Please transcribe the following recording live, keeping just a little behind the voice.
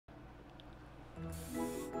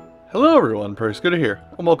Hello everyone, Scooter here,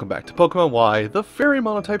 and welcome back to Pokemon Y, the Fairy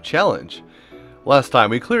Monotype Challenge. Last time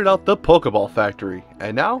we cleared out the Pokéball factory,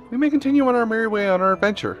 and now we may continue on our merry way on our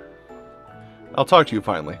adventure. I'll talk to you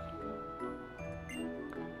finally.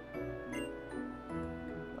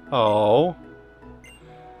 Oh.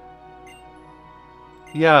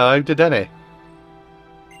 Yeah, I did Dene.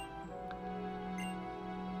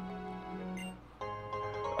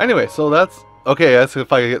 Anyway, so that's... Okay, that's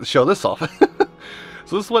if I get to show this off.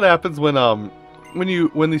 So this is what happens when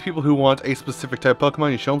these people who want a specific type of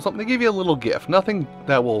Pokemon, you show them something, they give you a little gift. Nothing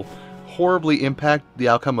that will horribly impact the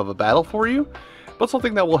outcome of a battle for you, but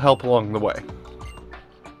something that will help along the way.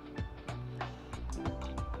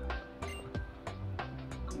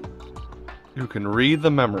 You can read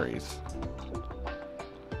the memories.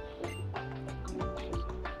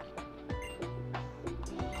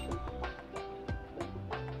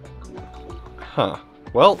 Huh.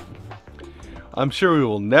 Well, I'm sure we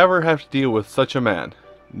will never have to deal with such a man.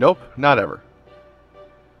 Nope, not ever.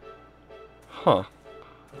 Huh.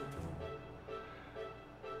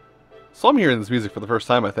 So I'm hearing this music for the first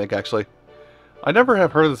time, I think, actually. I never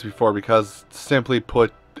have heard this before because, simply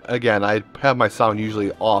put, again, I have my sound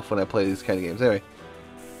usually off when I play these kind of games. Anyway.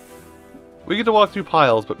 We get to walk through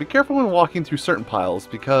piles, but be careful when walking through certain piles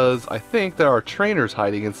because I think there are trainers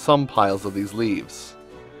hiding in some piles of these leaves.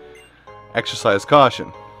 Exercise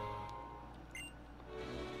caution.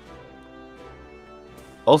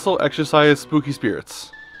 Also exercise spooky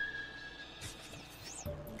spirits.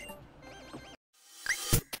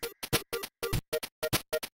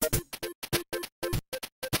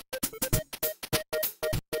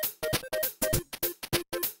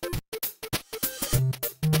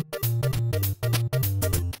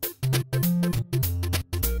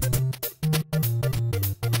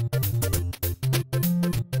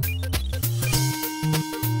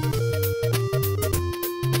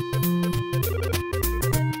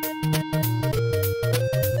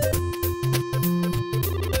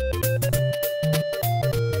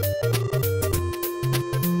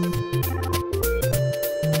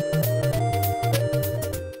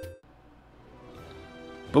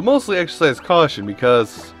 But mostly exercise caution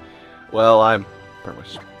because, well, I'm pretty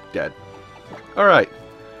much dead. Alright.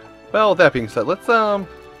 Well, with that being said, let's, we'll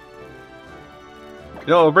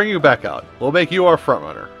bring you back out. We'll make you our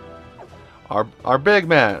frontrunner. Our big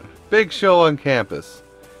man. Big show on campus.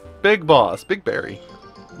 Big boss. Big Berry.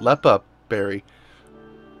 Lep up, Berry.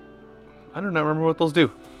 I do not remember what those do.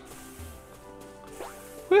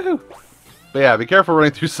 Woohoo! But yeah, be careful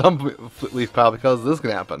running through some leaf pile because this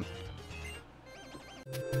can happen.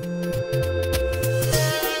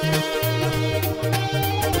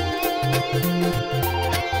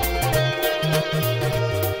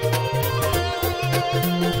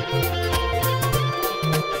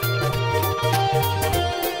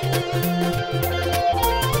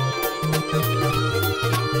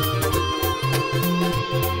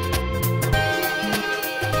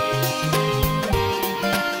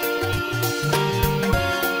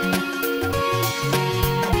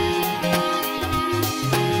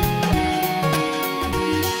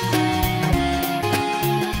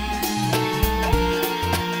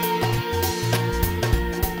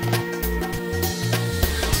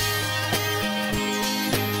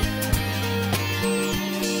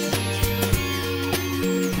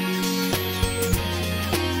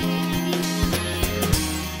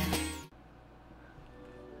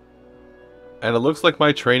 And it looks like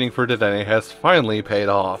my training for Dedenne has finally paid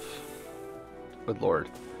off. Good lord.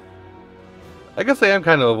 I guess I am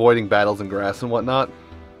kind of avoiding battles in grass and whatnot.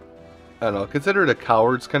 I don't know, consider it a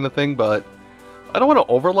coward's kind of thing, but I don't want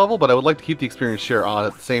to overlevel, but I would like to keep the experience share on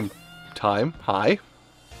at the same time. Hi.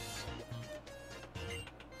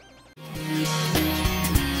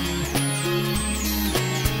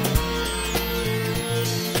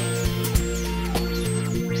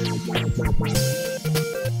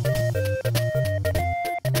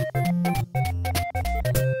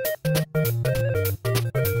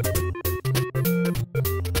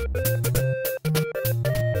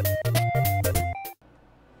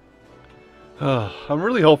 I'm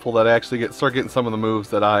really hopeful that I actually start getting some of the moves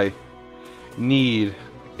that I need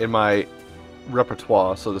in my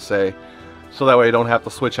repertoire, so to say, so that way I don't have to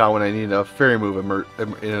switch out when I need a fairy move in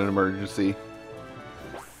an emergency.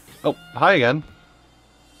 Oh, hi again.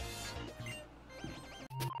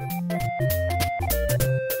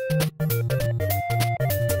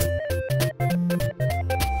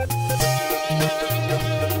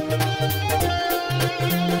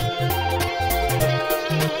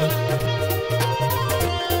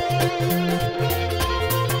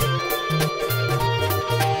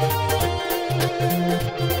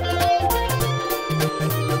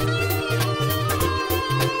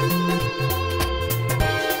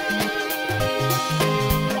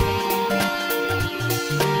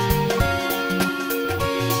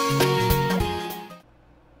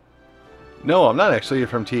 No, I'm not actually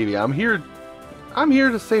from TV. I'm here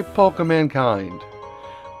to save Pokemankind.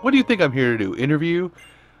 What do you think I'm here to do? Interview?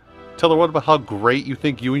 Tell the world about how great you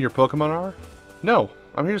think you and your Pokemon are? No,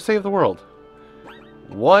 I'm here to save the world.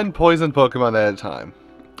 One poison Pokemon at a time.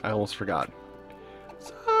 I almost forgot.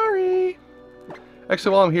 Sorry.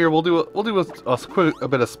 Actually, while I'm here, we'll do a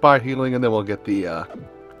bit of spot healing, and then we'll get the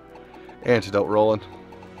antidote rolling.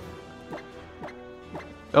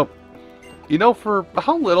 Oh, you know, for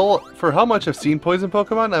how much I've seen poison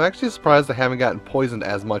Pokemon, I'm actually surprised I haven't gotten poisoned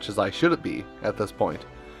as much as I should be at this point.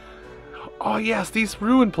 Oh yes, these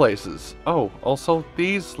ruined places. Oh, also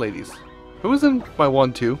these ladies. Who's in my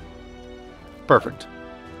 1-2? Perfect.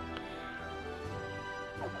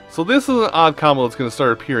 So this is an odd combo that's going to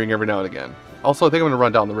start appearing every now and again. Also, I think I'm going to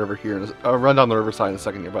run down the river here, run down the riverside in a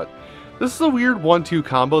second here. But this is a weird 1-2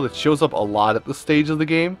 combo that shows up a lot at this stage of the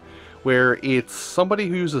game, where it's somebody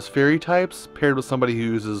who uses fairy types paired with somebody who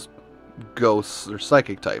uses ghosts or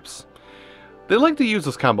psychic types. They like to use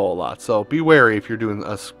this combo a lot, so be wary if you're doing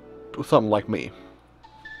something like me.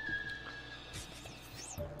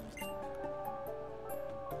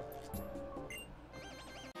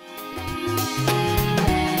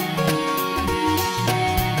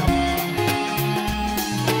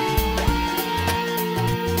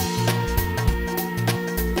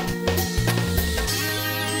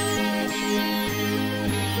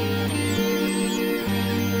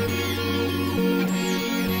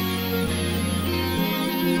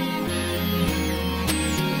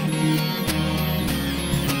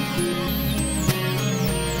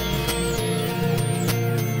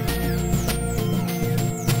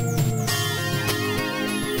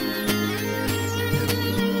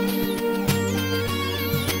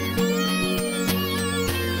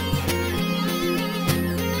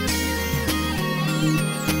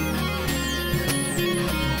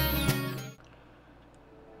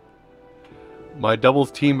 My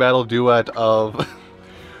doubles team battle duet of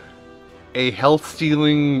a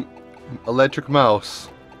health-stealing electric mouse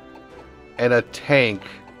and a tank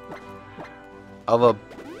of a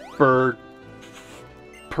bird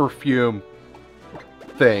perfume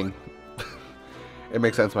thing. It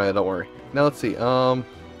makes sense in my head, don't worry. Now let's see,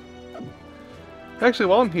 actually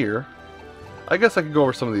while I'm here, I guess I could go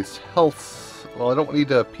over some of these healths. Well, I don't need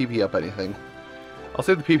to PP up anything. I'll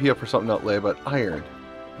save the PP up for something out later, but iron.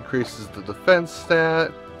 Increases the defense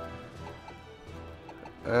stat.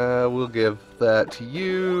 We'll give that to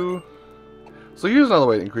you. So here's another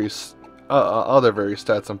way to increase other various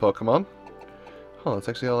stats on Pokemon. Oh, that's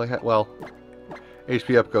actually all I had. Well,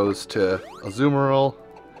 HP up goes to Azumarill.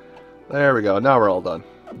 There we go. Now we're all done.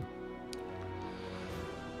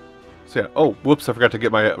 So yeah. Oh, whoops! I forgot to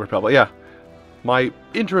get my repel. But yeah, my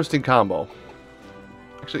interesting combo.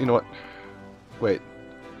 Actually, you know what? Wait.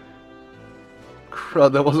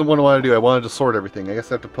 That wasn't what I wanted to do. I wanted to sort everything. I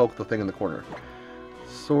guess I have to poke the thing in the corner.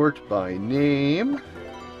 Sort by name.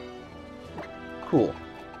 Cool.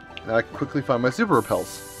 Now I can quickly find my super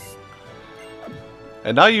repels.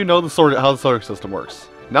 And now you know how the solar system works.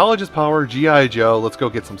 Knowledge is power. G.I. Joe. Let's go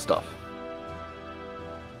get some stuff.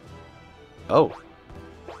 Oh.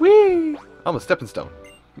 Whee! I'm a stepping stone.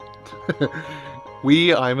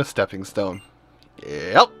 I'm a stepping stone.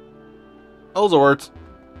 Yep. Those are words.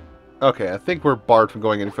 Okay, I think we're barred from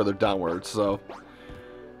going any further downwards, so...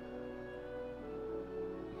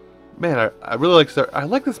 Man, I really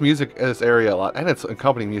like this music in this area a lot, and it's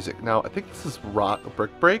accompanying music. Now, I think this is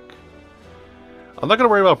Brick Break. I'm not going to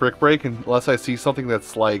worry about Brick Break unless I see something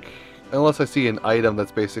that's like... Unless I see an item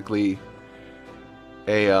that's basically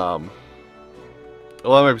a, well, that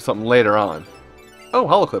might be something later on. Oh,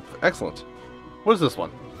 Holoclip. Excellent. What is this one?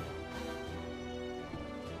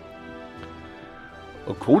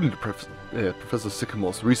 According to Professor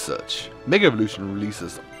Sycamore's research, Mega Evolution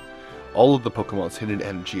releases all of the Pokemon's hidden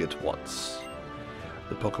energy at once.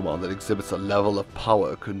 The Pokemon that exhibits a level of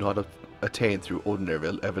power could not attain through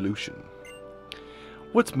ordinary evolution.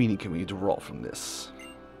 What meaning can we draw from this?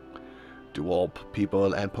 Do all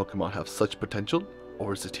people and Pokemon have such potential,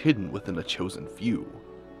 or is it hidden within a chosen few?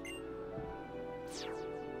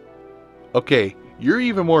 Okay, you're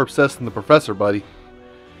even more obsessed than the Professor, buddy.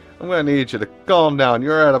 I'm going to need you to calm down.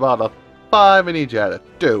 You're at about a 5. I need you at a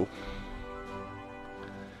 2.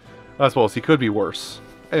 I suppose he could be worse.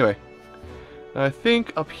 Anyway, I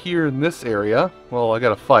think up here in this area, well, I got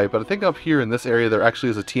to fight, but I think up here in this area there actually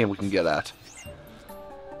is a TM we can get at.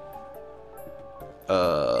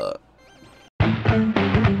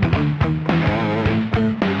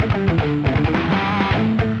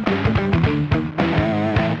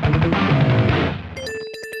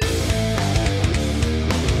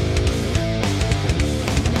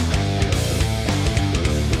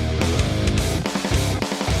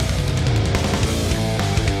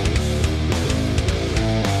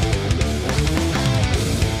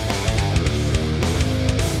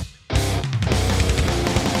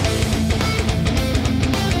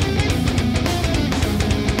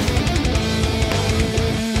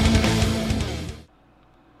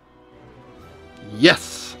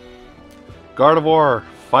 Gardevoir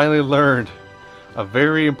finally learned a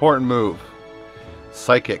very important move.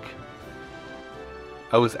 Psychic.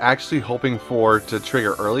 I was actually hoping for to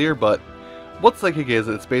trigger earlier, but what Psychic is,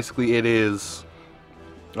 it is,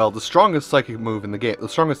 well, the strongest Psychic move in the game, the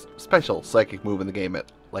strongest special Psychic move in the game at,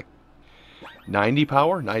 like, 90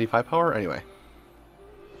 power? 95 power? Anyway.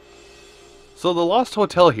 So the Lost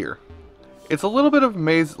Hotel here, it's a little bit of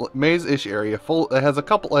maze-ish area. It has like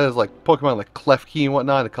Pokemon like Klefki and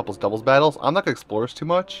whatnot, and a couple of doubles battles. I'm not gonna explore this too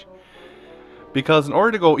much because in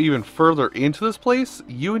order to go even further into this place,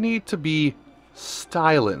 you need to be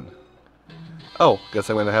styling. Oh, guess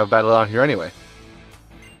I'm gonna have a battle down here anyway.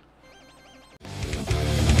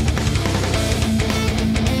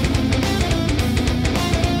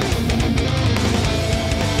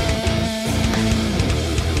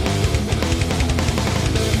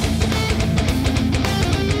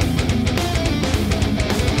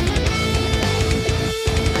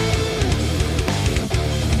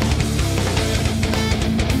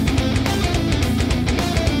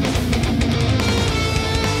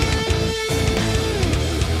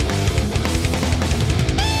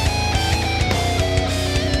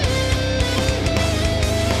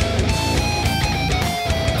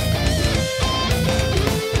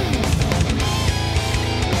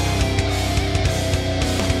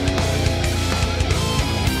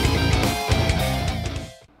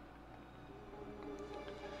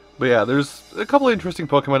 But yeah, there's a couple of interesting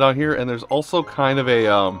Pokemon down here, and there's also kind of a,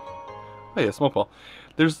 oh yeah, Smoke Ball.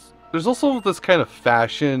 There's also this kind of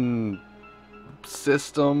fashion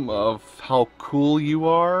system of how cool you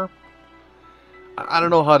are. I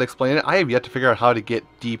don't know how to explain it. I have yet to figure out how to get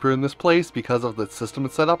deeper in this place because of the system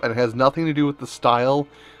it's set up, and it has nothing to do with the style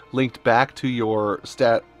linked back to your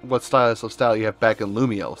what style you have back in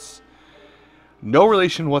Lumiose. No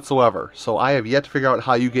relation whatsoever, so I have yet to figure out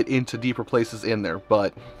how you get into deeper places in there,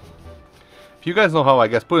 but if you guys know how, I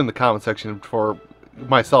guess, put it in the comment section for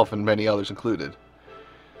myself and many others included.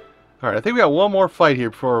 Alright, I think we got one more fight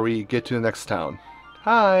here before we get to the next town.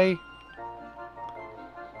 Hi!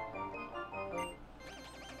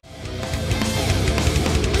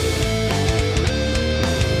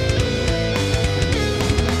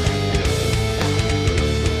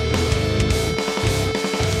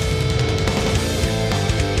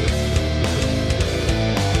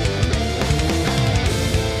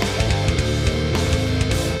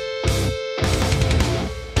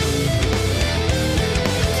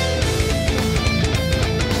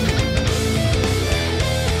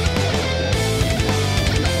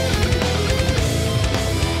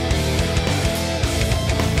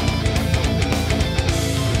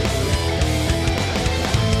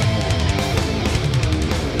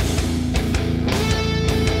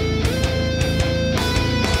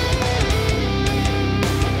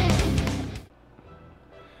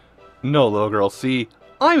 No, little girl, see,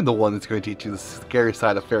 I'm the one that's going to teach you the scary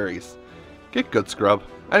side of fairies. Get good, scrub.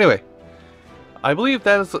 Anyway, I believe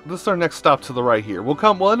this is our next stop to the right here. We'll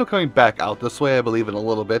end up coming back out this way, I believe, in a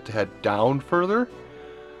little bit to head down further.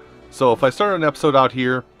 So if I start an episode out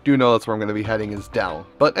here, do know that's where I'm going to be heading is down.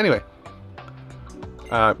 But anyway,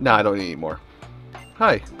 I don't need any more.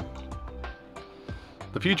 Hi.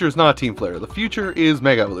 The future is not Team Flare. The future is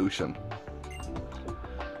Mega Evolution.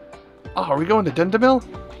 Oh, are we going to Dendemil?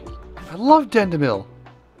 I love Dendemil!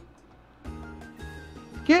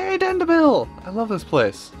 Yay, Dendemil! I love this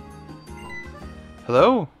place.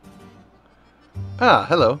 Hello? Ah,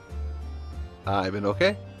 hello. I've been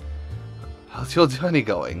okay. How's your journey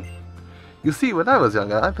going? You see, when I was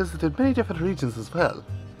younger, I visited many different regions as well.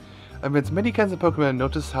 I met many kinds of Pokemon and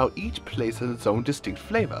noticed how each place has its own distinct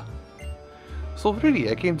flavor. So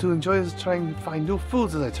really, I came to enjoy trying to find new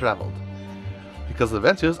foods as I traveled. Because of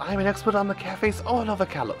adventures, I'm an expert on the cafes all over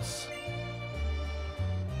Kalos.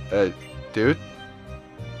 Dude?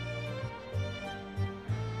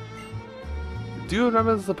 Do you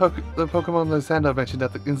remember the Pokemon Lysandre mentioned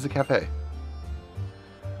at the Cafe?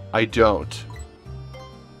 I don't.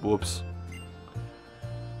 Whoops.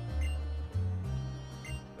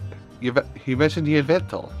 He mentioned the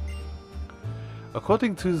Yveltal.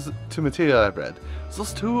 According to material I read,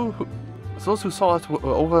 those who saw it were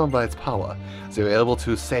overwhelmed by its power. They were able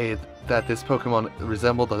to say that this Pokemon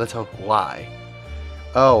resembled the letter Y.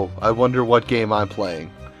 Oh, I wonder what game I'm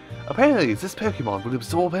playing. Apparently, this Pokemon will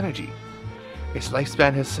absorb energy. Its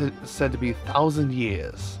lifespan is said to be 1,000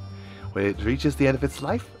 years. When it reaches the end of its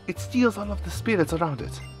life, it steals all of the spirits around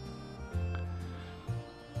it.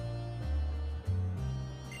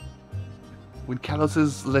 When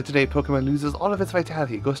Kalos' legendary Pokemon loses all of its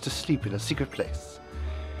vitality, it goes to sleep in a secret place.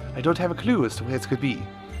 I don't have a clue as to where it could be.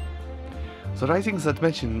 The writings that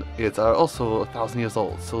mention it are also 1,000 years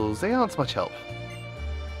old, so they aren't much help.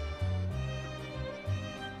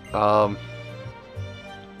 Oh,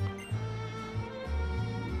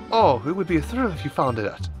 it would be a thrill if you found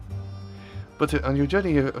it. But on your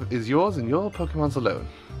journey is yours and your Pokemon's alone.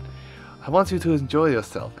 I want you to enjoy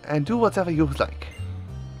yourself and do whatever you like.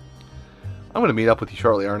 I'm gonna meet up with you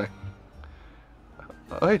shortly, aren't I?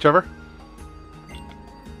 Oh, hey, Trevor.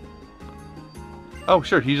 Oh,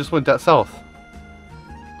 sure, he just went that south.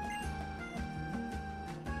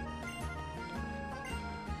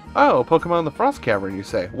 Oh, Pokemon in the Frost Cavern, you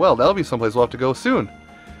say? Well, that'll be someplace we'll have to go soon.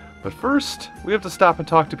 But first, we have to stop and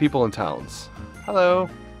talk to people in towns. Hello.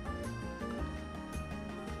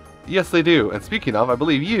 Yes, they do. And speaking of, I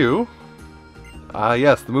believe you...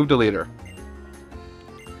 yes, the move deleter.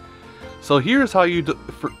 So here's how you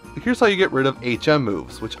get rid of HM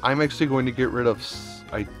moves, which I'm actually going to get rid of.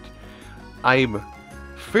 I'm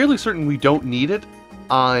fairly certain we don't need it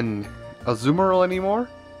on Azumarill anymore.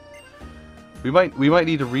 We might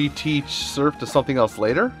need to reteach Surf to something else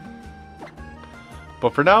later.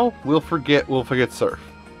 But for now, we'll forget Surf.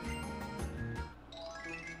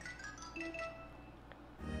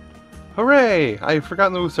 Hooray! I've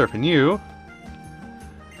forgotten the move Surf, and you?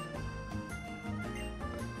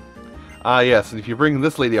 Yes, and if you bring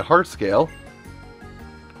this lady a heart scale,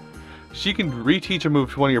 she can reteach a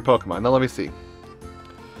move to one of your Pokemon. Now let me see.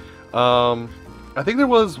 I think there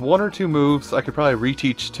was 1 or 2 moves I could probably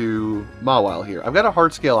reteach to Mawile here. I've got a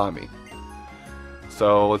heart scale on me.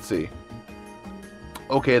 So let's see.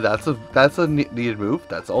 Okay, that's a needed move.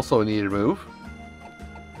 That's also a needed move.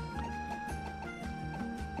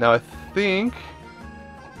 Now I think...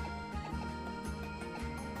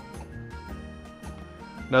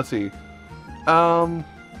 Now let's see. Well,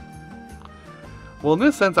 in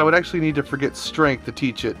this sense, I would actually need to forget Strength to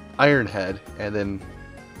teach it Iron Head, and then...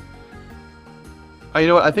 you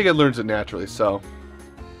know what? I think it learns it naturally, so...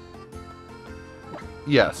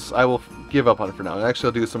 Yes, I will give up on it for now. And actually,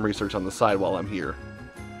 I'll do some research on the side while I'm here.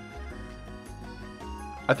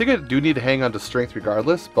 I think I do need to hang on to Strength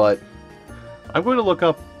regardless, but... I'm going to look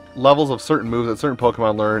up levels of certain moves that certain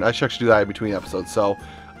Pokemon learn. I should actually do that in between episodes, so...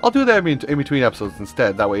 I'll do that in between episodes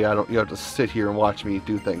instead. That way you don't have to sit here and watch me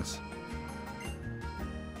do things.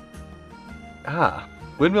 Ah,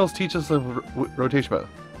 windmills teach us the rotation method.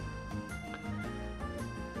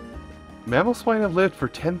 Mammal swine have lived for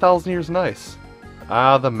 10,000 years. Nice.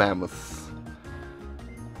 Ah, the mammoths.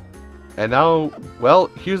 And now, well,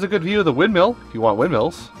 here's a good view of the windmill, if you want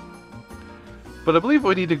windmills. But I believe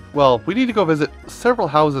we need to go visit several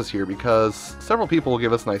houses here because several people will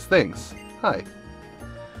give us nice things. Hi.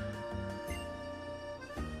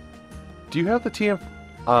 Do you have the TM?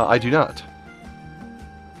 I do not.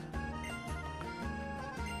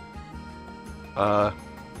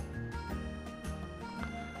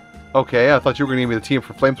 Okay, I thought you were going to give me the TM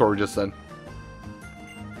for Flamethrower just then.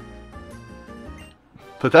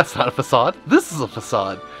 But that's not a facade. This is a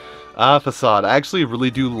facade. Facade. I actually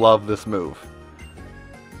really do love this move.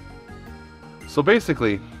 So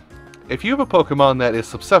basically, if you have a Pokemon that is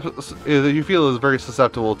that you feel is very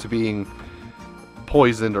susceptible to being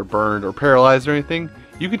poisoned or burned or paralyzed or anything,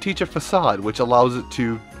 you can teach a Facade, which allows it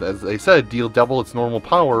to, as they said, deal double its normal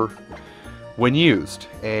power when used.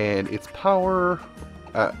 And its power,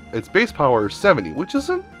 its base power is 70, which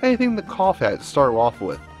isn't anything to cough at to start off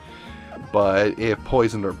with. But if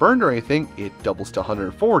poisoned or burned or anything, it doubles to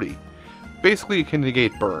 140. Basically, it can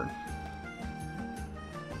negate burn.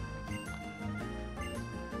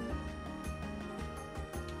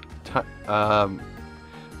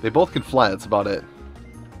 They both can fly, that's about it.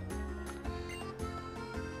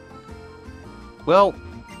 Well,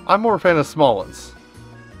 I'm more a fan of small ones.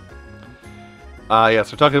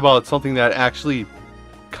 Yes, we're talking about something that actually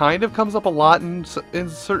kind of comes up a lot in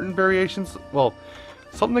certain variations. Well,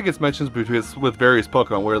 something that gets mentioned with various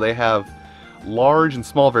Pokemon where they have large and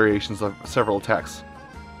small variations of several attacks.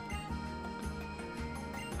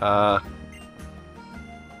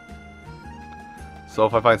 So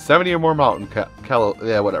if I find 70 or more mountain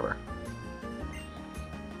yeah, whatever.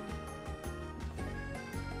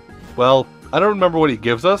 Well, I don't remember what he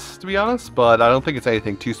gives us, to be honest, but I don't think it's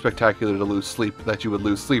anything too spectacular to lose sleep, that you would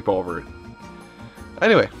lose sleep over it.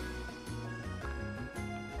 Anyway.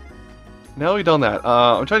 Now we've done that,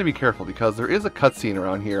 I'm trying to be careful because there is a cutscene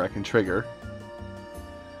around here I can trigger.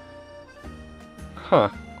 Huh.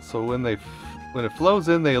 So when it flows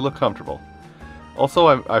in, they look comfortable. Also,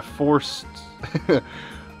 I forced...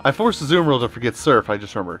 I forced Azumarill to forget Surf, I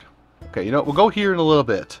just remembered. Okay, you know, we'll go here in a little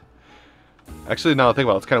bit. Actually, now I think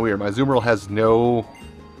about it, it's kind of weird. My Azumarill has no...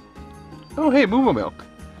 Oh, hey, Moo Milk.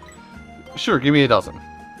 Sure, give me a dozen.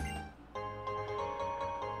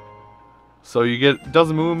 So you get a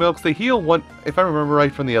dozen moo milks. They heal one, if I remember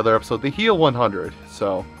right from the other episode, they heal 100.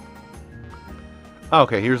 So,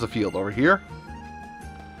 okay, here's a field over here.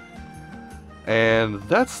 And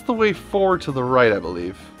that's the way forward to the right, I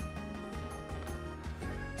believe.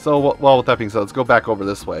 So, well, with that being said, let's go back over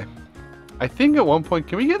this way. I think at one point,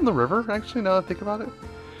 can we get in the river, actually, now that I think about it?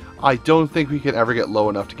 I don't think we can ever get low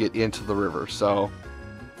enough to get into the river, so...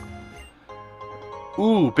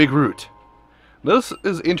 Ooh, big root. This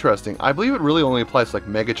is interesting. I believe it really only applies to like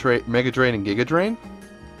Mega Drain and Giga Drain.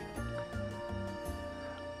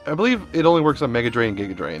 I believe it only works on Mega Drain and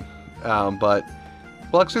Giga Drain. But,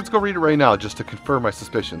 well, actually, let's go read it right now just to confirm my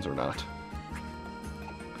suspicions or not.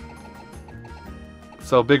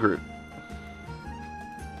 So, big root.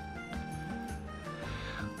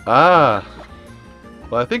 Ah.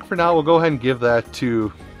 Well, I think for now we'll go ahead and give that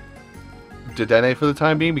to Dedenne for the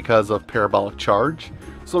time being because of Parabolic Charge.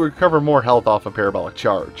 So we recover more health off of Parabolic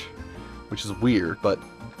Charge, which is weird, but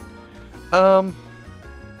well,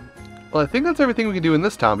 I think that's everything we can do in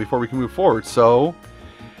this town before we can move forward. So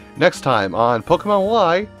next time on Pokemon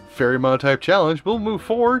Y Fairy Monotype Challenge, we'll move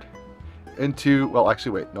forward into, well,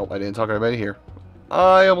 actually wait, nope, I didn't talk about it here.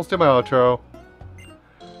 I almost did my outro.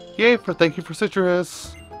 Yay for thank you for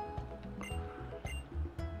Citrus.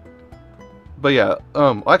 But yeah,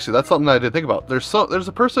 actually that's something that I did think about. There's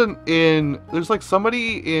a person in, there's like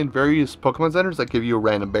somebody in various Pokemon centers that give you a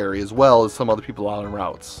random berry as well as some other people out on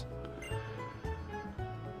routes.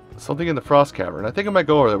 Something in the Frost Cavern. I think I might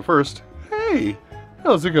go over there first. Hey,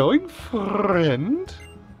 how's it going, friend?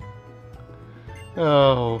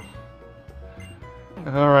 Oh.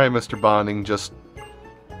 Alright, Mr. Bonding, just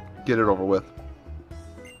get it over with.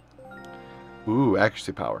 Ooh,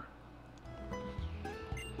 accuracy power.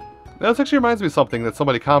 Now, this actually reminds me of something that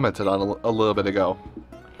somebody commented on a little bit ago.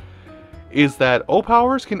 Is that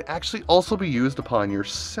O-Powers can actually also be used upon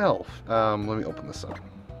yourself. Let me open this up.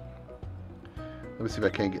 Let me see if I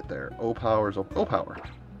can get there. O-Powers, O-Power.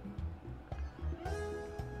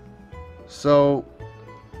 So,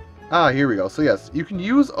 here we go. So yes, you can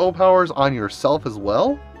use O-Powers on yourself as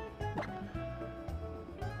well.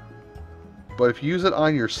 But if you use it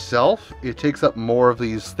on yourself, it takes up more of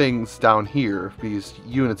these things down here, these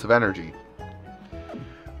units of energy.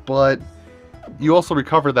 But you also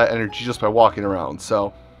recover that energy just by walking around,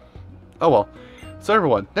 so... Oh well. So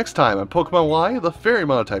everyone, next time on Pokemon Y, the Fairy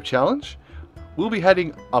Monotype Challenge, we'll be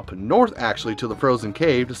heading up north, actually, to the Frozen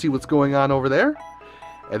Cave to see what's going on over there.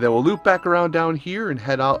 And then we'll loop back around down here and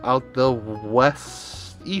head out the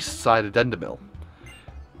east side of Dendemil.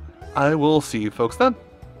 I will see you folks then.